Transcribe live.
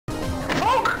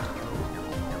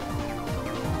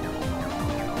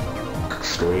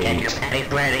squeeze. Get your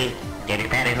patties ready. Get your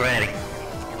patties ready.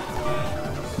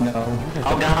 No.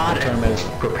 Oh God. The term is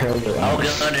prepare your Oh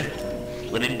anus. God.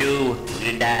 What did it do? What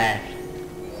did it die?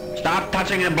 Stop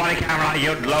touching the bloody camera,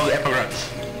 you low immigrants.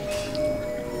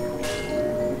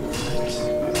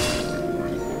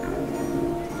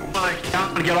 I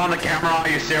can't get on the camera, are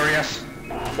you serious?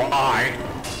 Why?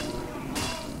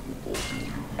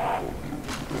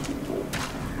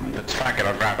 Let's fuck it,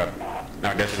 I'll grab it.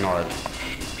 No, just ignore it.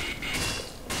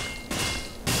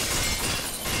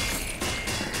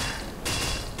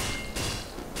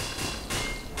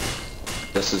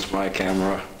 This is my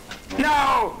camera.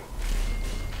 No!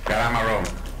 Get out of my room.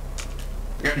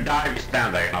 You're gonna die if you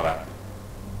stand there, you know that.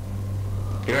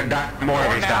 You're gonna die more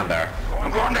if you stand there.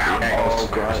 I'm going down. Oh,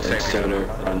 grunt insuder,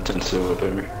 grunt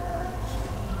insuder.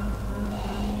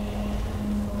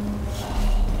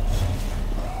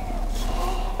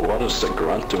 What is the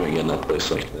grunt doing in a place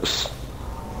like this?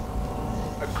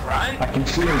 A grunt? I can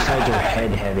see inside your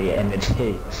head, Heavy, and it's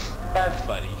his. That's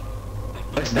funny.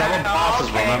 It's double bosses,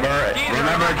 remember?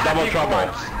 Remember double trouble.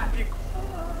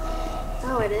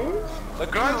 Oh, it is? The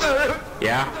grunt?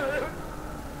 Yeah?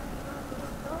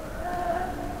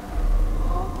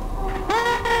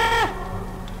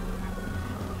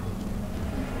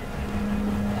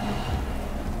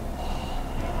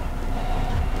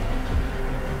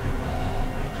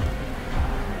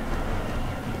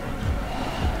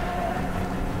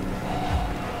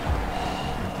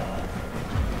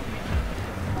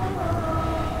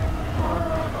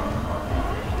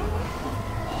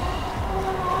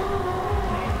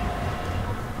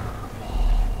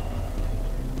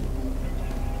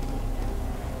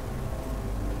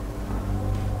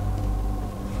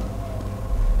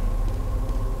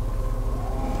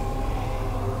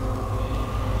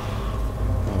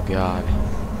 Oh God,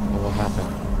 what will happen?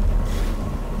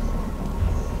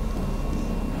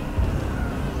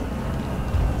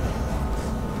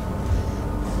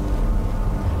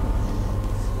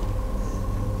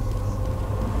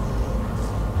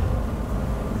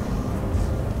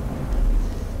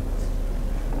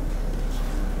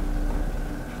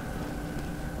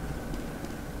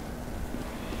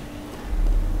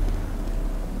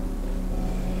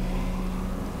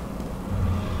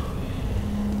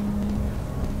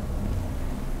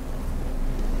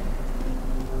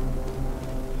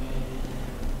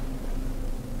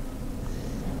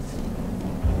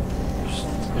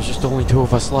 There's just only two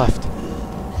of us left.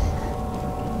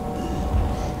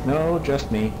 No,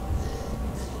 just me.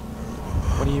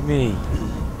 What do you mean?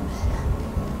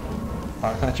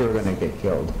 I thought you were gonna get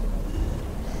killed.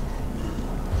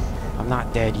 I'm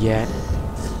not dead yet.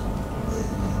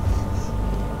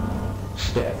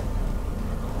 Shit.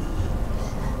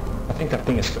 I think that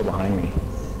thing is still behind me.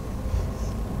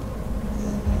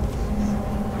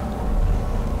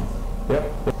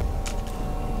 Yep.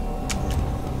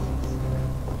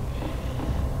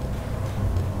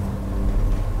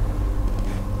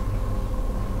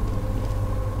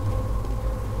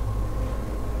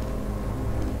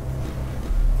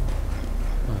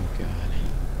 Oh God.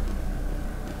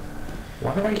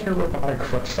 Why do I hear robotic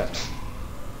footsteps?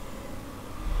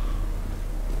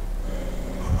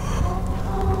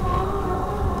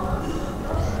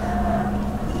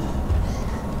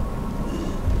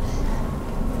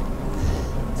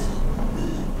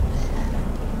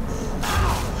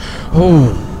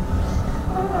 Oh!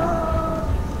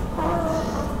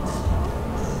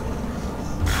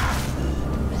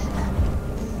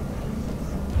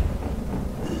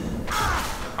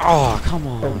 Oh, come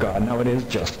on. Oh God, no, it is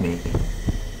just me.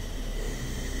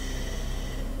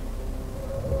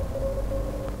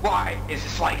 Why is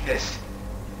this like this?